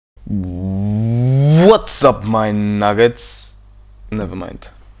What's up, my nuggets? Never mind.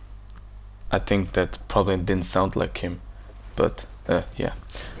 I think that probably didn't sound like him, but yeah,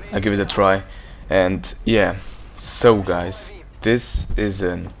 I give it a try. And yeah, so guys, this is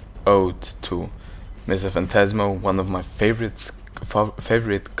an ode to MisterFantasmo, one of my favorite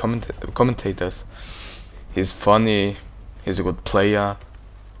commentators. He's funny, he's a good player.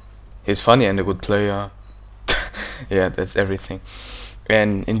 He's funny and a good player. Yeah, that's everything.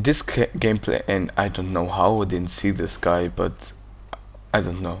 And in this gameplay, and I don't know how I didn't see this guy, but I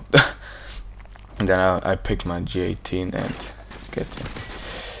don't know. And then I pick my G18 and get him.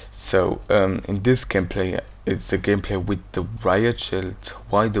 So in this gameplay, it's a gameplay with the Riot Shield.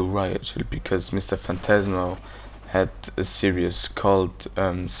 Why the Riot Shield? Because MisterFantasmo had a series called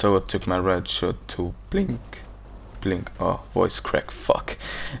So I Took My Riot Shield to Blink. Oh, voice crack, fuck.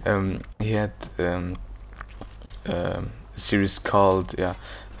 He had a series called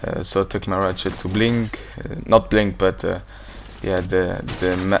So I Took My Riot Shield to Blink. Not Blink, but yeah,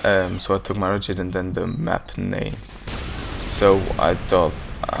 So I Took My Riot Shield and then the map name. So I thought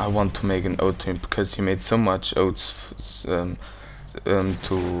I want to make an ode to him because he made so much odes to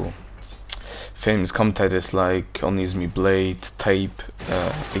famous commentators like Only Use Me Blade, Tape,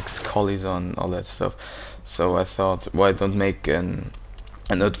 X Collison, all that stuff. So I thought, why don't make an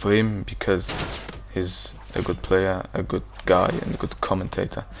ode for him, because he's a good player, a good guy, and a good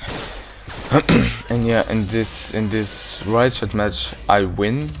commentator. And yeah, in this Riot Shield match, I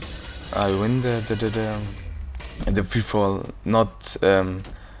win the free fall, not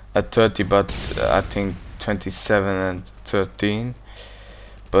at 30, but I think 27 and 13.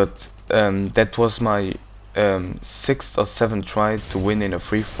 But that was my 6th or 7th try to win in a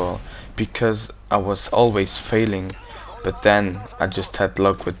free fall, because I was always failing. But then I just had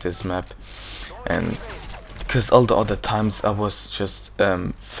luck with this map, and because all the other times I was just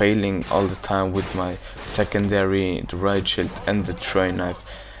failing all the time with my secondary, the Riot Shield and the throwing knife.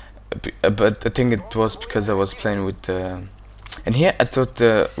 But I think it was because I was playing with the... And here I thought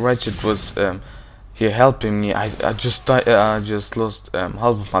the Riot Shield was here helping me. I just died, I just lost half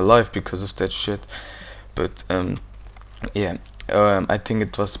of my life because of that shit. But yeah, I think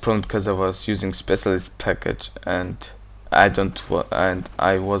it was the problem because I was using specialist package and I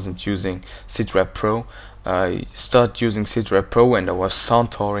wasn't using Citrap Pro. I started using Citrap Pro and I was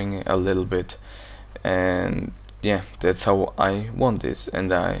sauntering a little bit, and yeah, that's how I won this.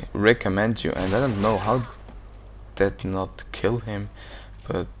 And I recommend you, and I don't know how that not kill him,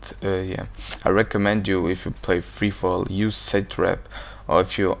 but yeah, I recommend you, if you play freefall, use Citrap, or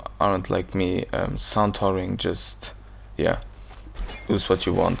if you aren't like me, sauntering, just yeah, use what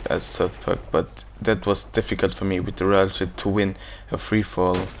you want as third perk. But that was difficult for me with the Riot Shield to win a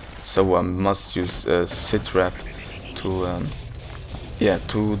free-fall, so I must use Citrap to yeah,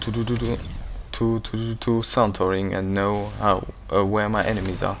 to sauntering and know how where my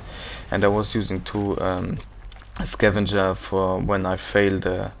enemies are. And I was using scavenger for when I fail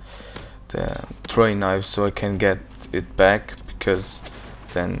the throwing knife, so I can get it back, because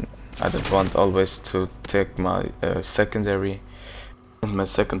then I don't want always to take my secondary and my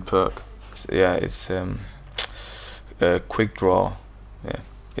second perk. Yeah, it's quick draw. Yeah,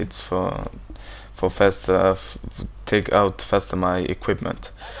 it's for faster, take out faster my equipment.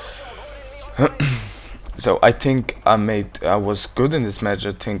 So I think I was good in this match.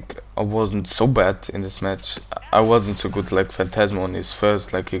 I think I wasn't so bad in this match. I wasn't so good like Phantasmo on his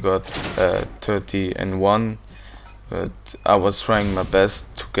first, like he got 30 and 1. But I was trying my best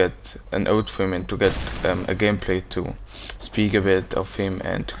to get an ode for him and to get a gameplay to speak a bit of him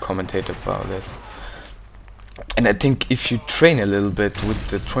and to commentate about it. And I think if you train a little bit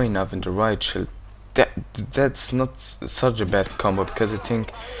with the train knife and the Riot Shield, that's not such a bad combo, because I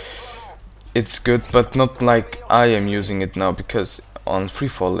think it's good, but not like I am using it now, because on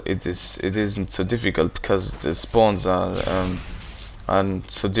freefall it isn't so difficult, because the spawns are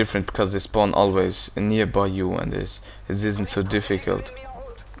so different, because they spawn always nearby you, and it isn't so difficult.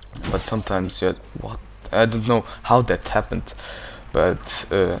 But sometimes I don't know how that happened, but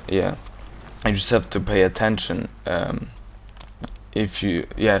yeah, you just have to pay attention. If you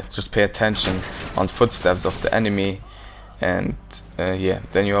just pay attention on footsteps of the enemy, and yeah,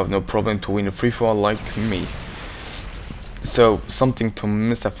 then you have no problem to win a free fall like me. So something to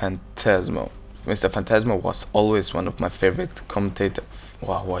MisterFantasmo. MisterFantasmo was always one of my favorite commentators.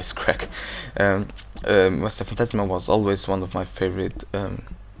 Wow, voice crack. MisterFantasmo was always one of my favorite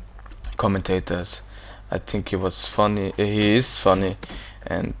commentators. I think he was funny. He is funny,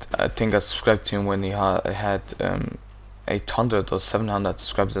 and I think I subscribed to him when he had 800 or 700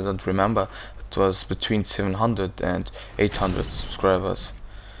 subscribers. I don't remember. It was between 700 and 800 subscribers.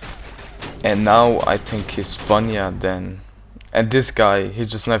 and now I think he's funnier than. And this guy, he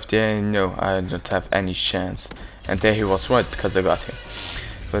just left there, and no, I don't have any chance. And there he was right, because I got him.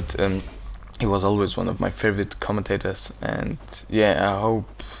 But he was always one of my favorite commentators. And yeah, I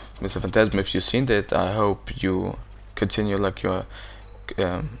hope, MisterFantasmo, if you've seen that, I hope you continue like you're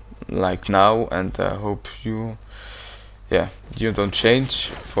like now, and I hope you, yeah, you don't change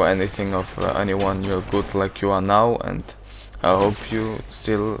for anything of anyone. You're good like you are now, and I hope you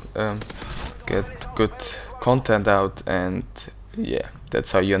still get good content out, and yeah,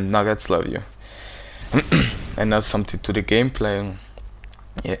 that's how your nuggets love you. And now something to the gameplay.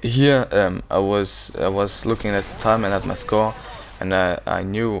 Yeah, here I was looking at the time and at my score, and I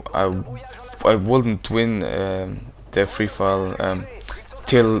knew I wouldn't win the free fall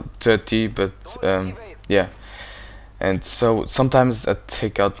till 30, but yeah. And so sometimes I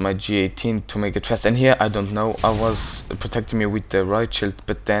take out my G18 to make it fast, and here I don't know, I was protecting me with the Riot Shield,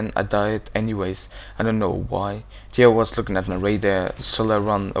 but then I died anyways. I don't know why. Here I was looking at my radar, shall I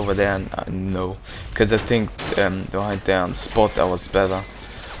run over there? And no, because I think behind there on the spot I was better.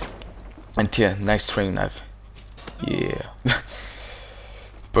 And here, nice string knife. Yeah.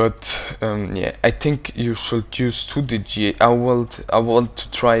 But yeah, I think you should use 2D G. I want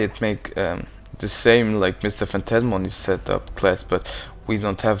to try it, make the same like MisterFantasmo on his setup class, but we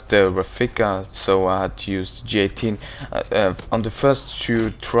don't have the Rafika, so I had to use the G18. On the first 2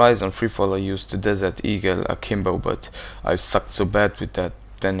 tries on freefall I used the Desert Eagle Akimbo, but I sucked so bad with that.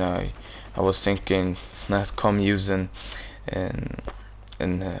 Then I was thinking not come using a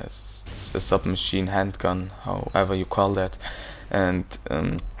submachine handgun, however you call that, and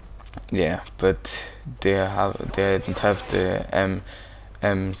yeah, but they didn't have the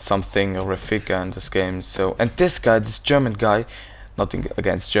M something or Rafika in this game. So, and this guy, this German guy, nothing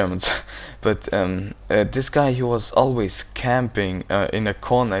against Germans, but this guy, he was always camping in a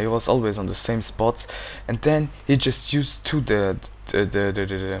corner. He was always on the same spots, and then he just used the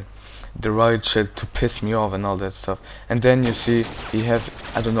Riot Shield to piss me off and all that stuff. And then you see he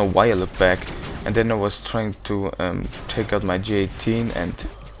have, I don't know why I look back, and then I was trying to take out my G18 and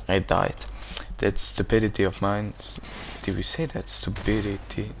I died. That's stupidity of mine. Did we say that?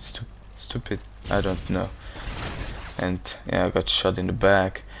 Stupidity? Stupid? I don't know. And yeah, I got shot in the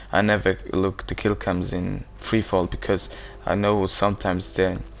back. I never look the kill cams in freefall because I know sometimes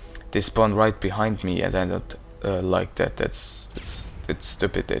they spawn right behind me, and I don't like that. That's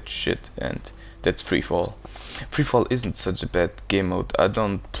stupid, that shit, and that's freefall. Freefall isn't such a bad game mode. I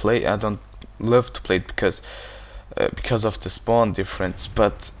don't love to play it because of the spawn difference,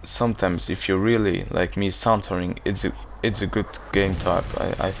 but sometimes if you're really like me sauntering, it's a good game type,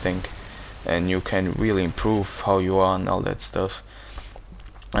 I think, and you can really improve how you are and all that stuff.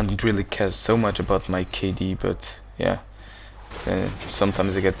 I don't really care so much about my KD, but yeah,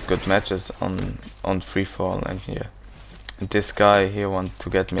 sometimes I get good matches on free fall, and yeah. And this guy here wanted to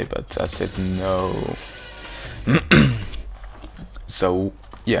get me, but I said no. So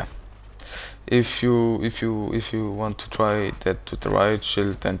yeah. If you want to try that with the Riot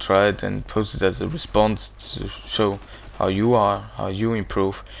Shield, then try it and post it as a response to show how you are, how you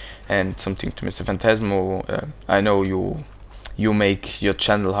improve, and something to MisterFantasmo. I know you make your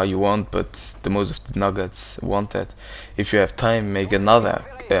channel how you want, but the most of the nuggets want that. If you have time, make another.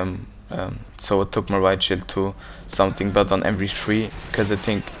 So I took my Riot Shield to something, but on MV3, because I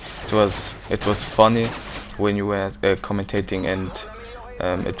think it was funny when you were commentating, and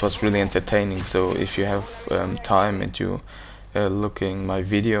it was really entertaining. So if you have time and you looking my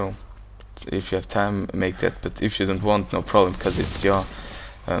video, if you have time, make that. But if you don't want, no problem, because it's your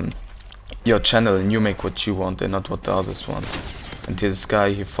channel and you make what you want and not what the others want. And this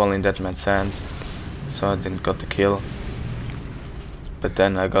guy, he fell in that man's hand, so I didn't got the kill. But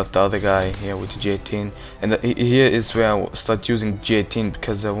then I got the other guy here with the G18, and here is where I start using G18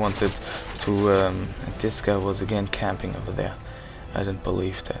 because I wanted to. And this guy was again camping over there. I didn't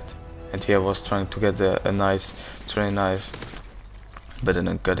believe that. And here I was trying to get a nice train knife, but I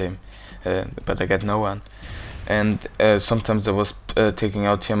didn't get him. But I got no one. And sometimes I was taking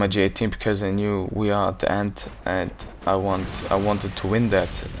out here my G18 because I knew we are at the end, and I wanted to win that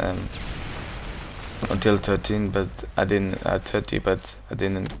until 13, but I didn't. 30, but I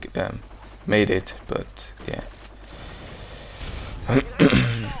didn't made it. But yeah.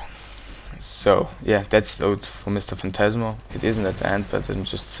 So yeah, that's the Ode for MisterFantasmo. It isn't at the end, but I'm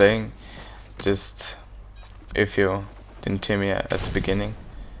just saying, just if you didn't hear me at the beginning,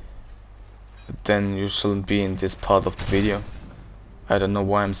 then you shouldn't be in this part of the video. I don't know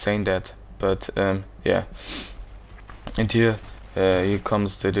why I'm saying that, but yeah. And here here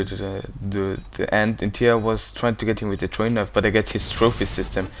comes the end, and here I was trying to get him with the train knife, but I get his trophy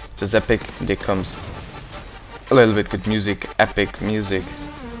system. It was epic, and there comes a little bit good music, epic music.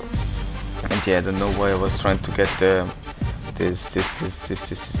 And yeah, I don't know why I was trying to get this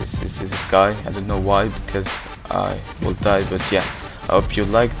guy. I don't know why, because I will die. But yeah, I hope you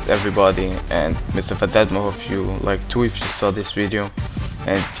liked, everybody, and MisterFantasmo, I hope you liked too if you saw this video.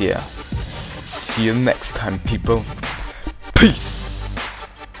 And yeah, see you next time, people. Peace.